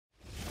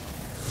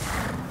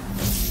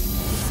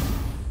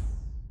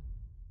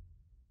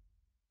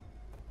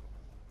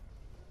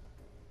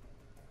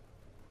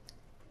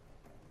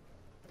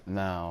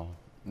Now,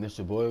 this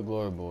your boy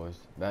Glory Boys,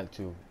 back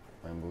to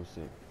Rainbow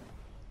Six.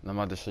 And I'm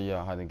about to show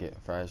y'all how to get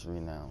fast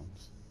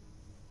renowns.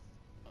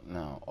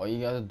 Now, all you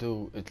gotta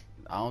do is,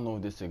 I don't know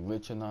if this is a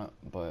glitch or not,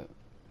 but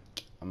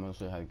I'm gonna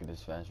show you how to get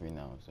this fast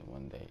renowns in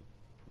 1 day.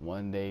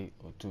 1 day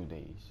or 2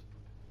 days.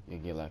 You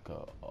get like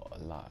a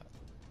lot.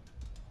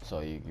 So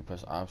you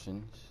press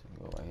options,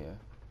 go right here.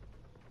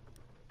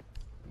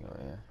 Go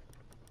right here.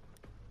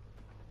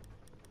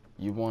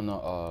 You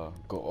wanna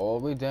go all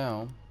the way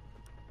down.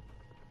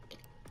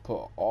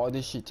 Put all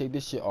this shit, take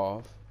this shit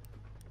off,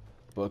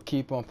 but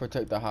keep on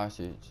protect the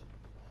hostage.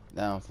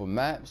 Now for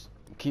maps,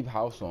 keep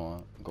house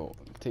on. Go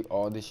take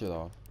all this shit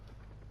off.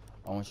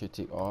 I want you to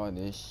take all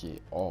this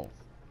shit off.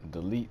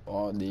 Delete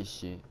all this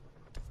shit.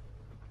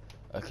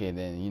 Okay,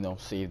 then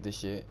save this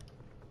shit.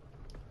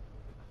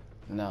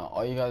 Now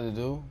all you gotta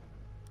do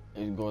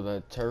is go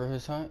to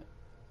terrorist hunt,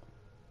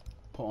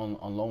 put on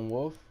lone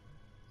wolf,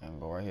 and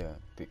go right here.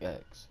 Pick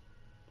X.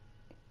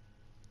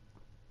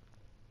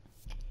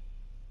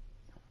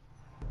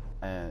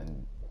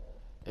 And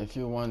if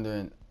you're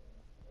wondering,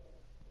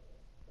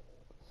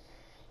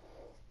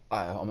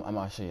 I'm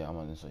gonna show you. I'm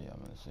gonna show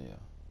you.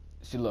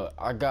 See, look,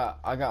 I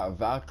got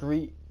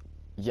Valkyrie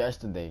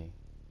yesterday,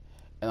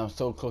 and I'm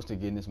so close to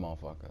getting this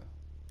motherfucker.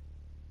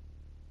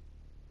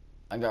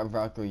 I got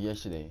Valkyrie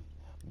yesterday,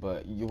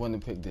 but you want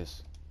to pick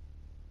this.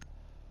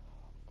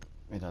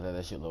 Let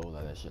that shit low.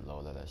 Let that shit low.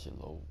 Let that shit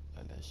low.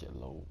 Let that shit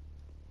low.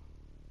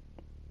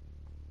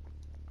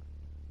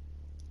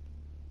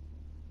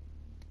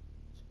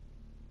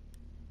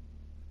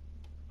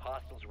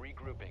 Hostiles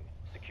regrouping.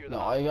 Secure the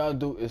Now all you gotta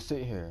do is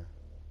sit here.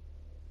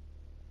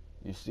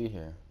 You sit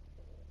here.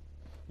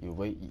 You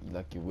wait,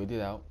 like you wait it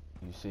out.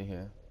 You sit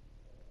here.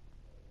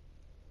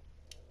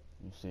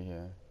 You sit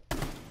here.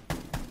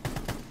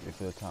 Wait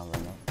for the time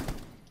right now.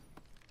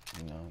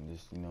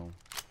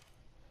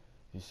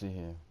 You sit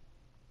here.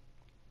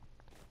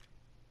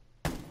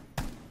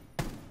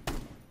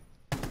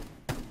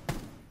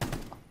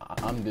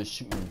 I'm just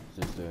shooting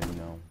just to,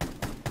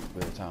 for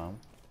the time.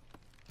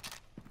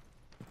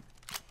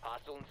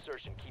 Hostile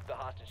insertion. Keep the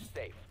hostage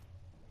safe.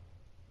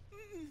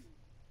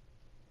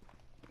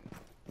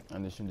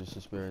 I'm just shooting just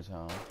to spare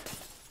time.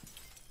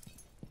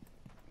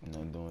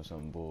 Doing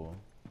some bull.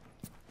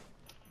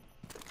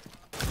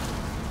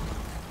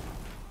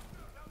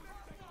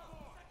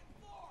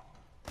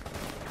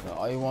 Now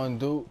all you want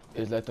to do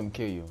is let them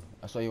kill you.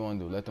 That's all you want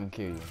to do. Let them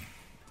kill you.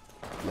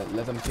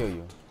 Let them kill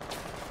you.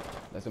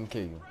 Let them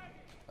kill you.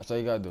 That's all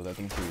you gotta do. Let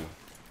them kill you.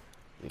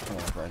 Yeah, come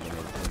on, Frank, and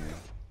kill me.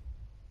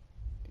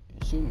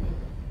 Shoot me.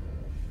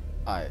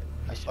 Alright,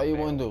 that's all you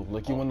want to do.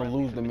 Look, you want to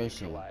lose the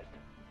mission.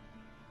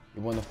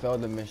 You want to fail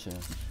the mission.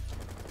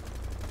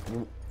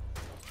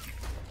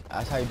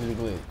 That's how you do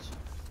the glitch.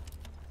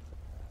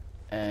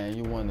 And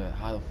you wonder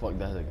how the fuck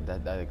that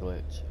a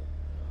glitch.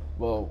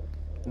 Well,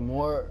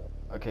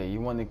 okay,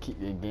 you want to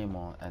keep your game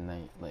on at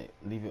night. Like,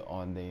 leave it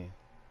all day.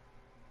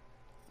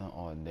 Not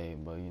all day,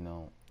 but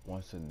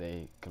once a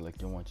day, cause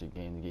like you want your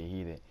game to get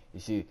heated.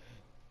 You see,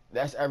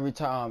 that's every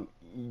time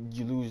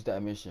you lose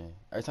that mission.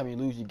 Every time you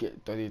lose, you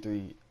get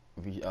 33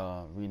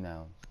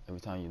 renowns. Every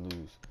time you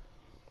lose,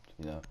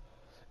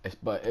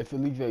 But if you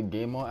leave your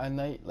game on at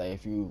night, like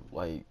if you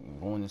like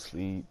going to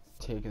sleep,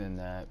 taking a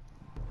nap,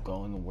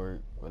 going to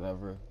work,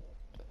 whatever,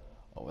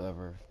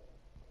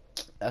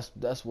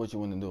 that's what you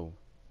want to do.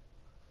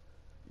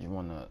 You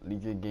want to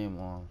leave your game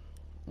on,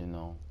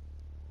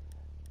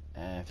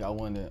 And if y'all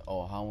wonder,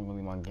 how I'm gonna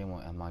leave my game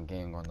on, and my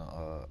game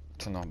gonna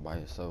turn on by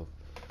itself,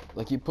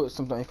 like you put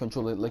something in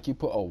controller, like you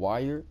put a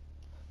wire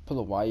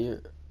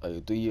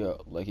through your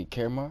your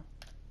camera,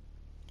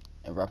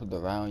 and wrap it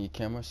around your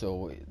camera.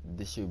 So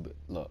this should be,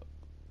 look.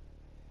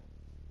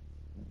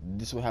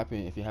 This will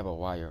happen if you have a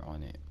wire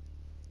on it,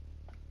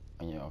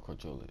 on your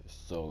controller.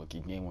 So like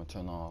your game will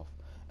turn off,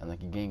 and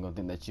like your game gonna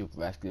think that you're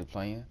actually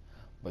playing,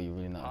 but you're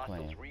really not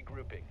playing.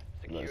 Regrouping.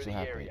 Secure Look, this the will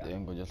happen. area. They're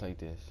gonna go just like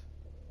this.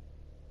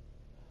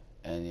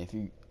 And if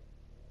you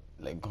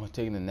like go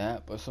taking a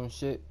nap or some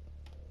shit,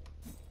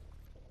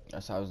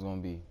 that's how it's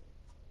gonna be.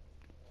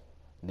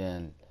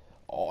 Then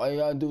all you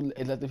gotta do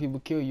is let the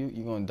people kill you.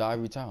 You're gonna die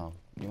every time.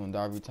 You're gonna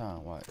die every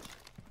time. Watch.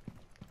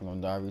 You're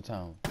gonna die every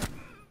time.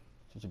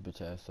 Shut your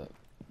bitch ass up.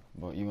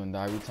 But you're gonna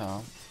die every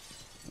time.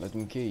 Let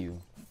them kill you.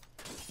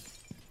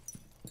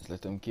 Just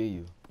let them kill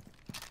you.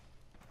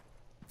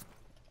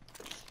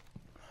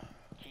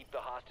 Keep the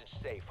hostage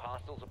safe.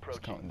 Hostiles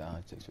approaching. Just counting down.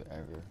 It takes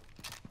forever.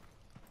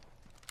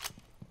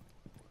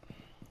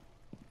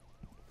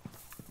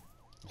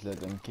 Just let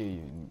them kill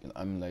you.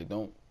 I'm like,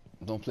 don't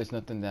place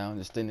nothing down.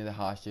 Just stay near the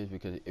hostage,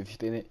 because if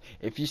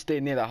you stay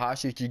near the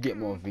hostage, you get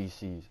more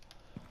VCs.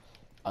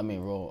 I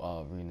mean,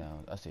 roll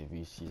renown. I say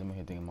VCs. I'm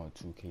here thinking about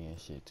 2K and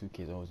shit.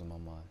 2K is always in my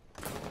mind.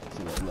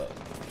 See, look.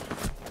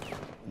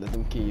 Let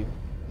them kill you.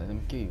 Let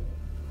them kill you.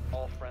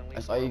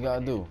 That's all you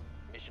gotta do.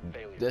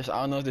 I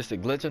don't know if this is a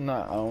glitch or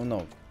not. I don't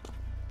know.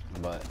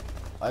 But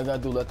all you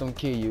gotta do, let them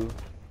kill you.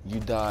 You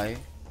die,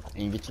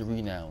 and you get your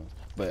renowns.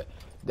 But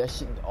that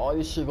shit, all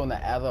this shit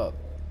gonna add up.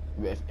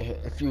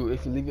 If you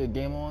leave your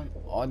game on,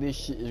 all this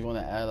shit is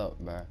gonna add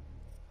up, bruh.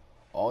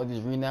 All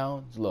these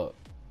renowns, look.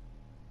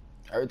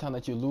 Every time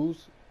that you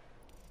lose,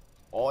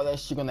 all that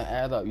shit gonna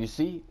add up. You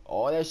see,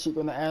 all that shit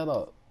gonna add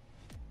up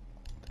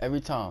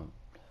every time.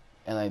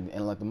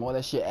 And like the more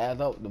that shit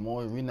add up, the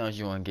more renowns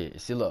you gonna get.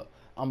 See, look,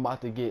 I'm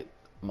about to get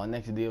my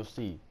next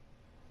DLC,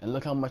 and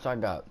look how much I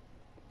got.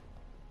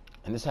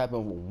 And this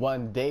happened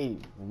one day.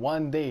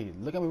 One day.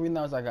 Look how many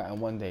renowns I got in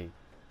one day.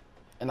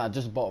 And I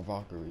just bought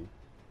Valkyrie.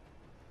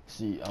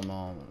 See, I'm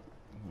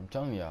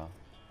telling y'all,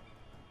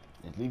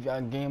 just leave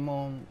y'all game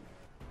on,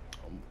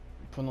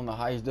 put on the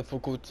highest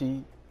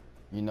difficulty.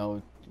 You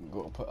know,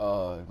 go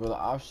to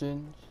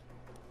options.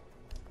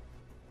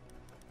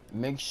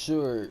 Make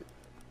sure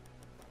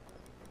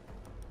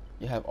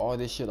you have all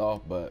this shit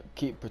off, but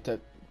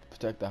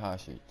protect the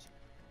hostage.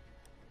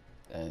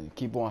 And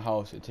keep on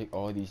house and take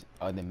all these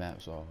other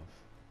maps off.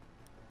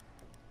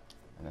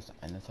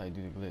 And that's how you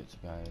do the glitch,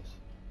 guys.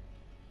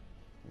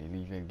 You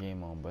leave your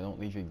game on, but don't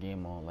leave your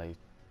game on like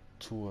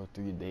 2 or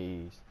 3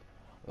 days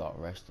without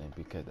resting,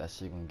 because that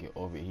shit gonna get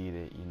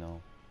overheated, you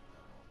know.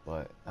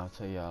 But I'll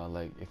tell y'all,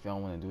 like, if y'all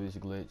wanna do this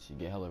glitch, you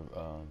get hella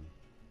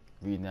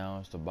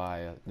renowns to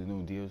buy the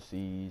new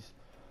DLCs,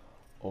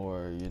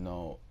 or you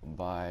know,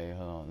 buy.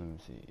 Hold on, let me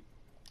see.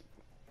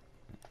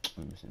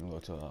 Let me go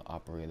to an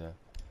operator.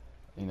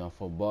 You know,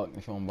 for $1,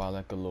 if you wanna buy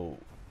like a little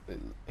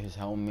his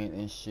helmet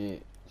and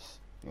shit,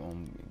 you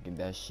wanna get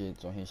that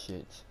shit on his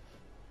shits,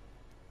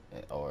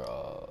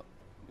 or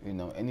you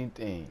know,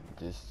 anything.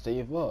 Just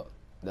save up.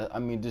 I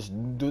mean, just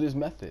do this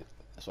method.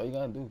 That's all you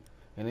gotta do.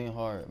 It ain't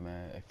hard,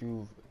 man. If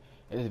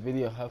this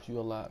video helps you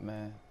a lot,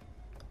 man,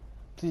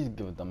 please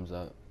give a thumbs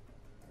up.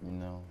 You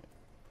know,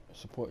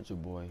 support your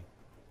boy.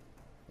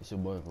 It's your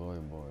boy Glory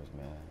Boys,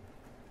 man.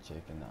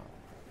 Checking out.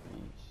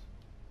 Peace.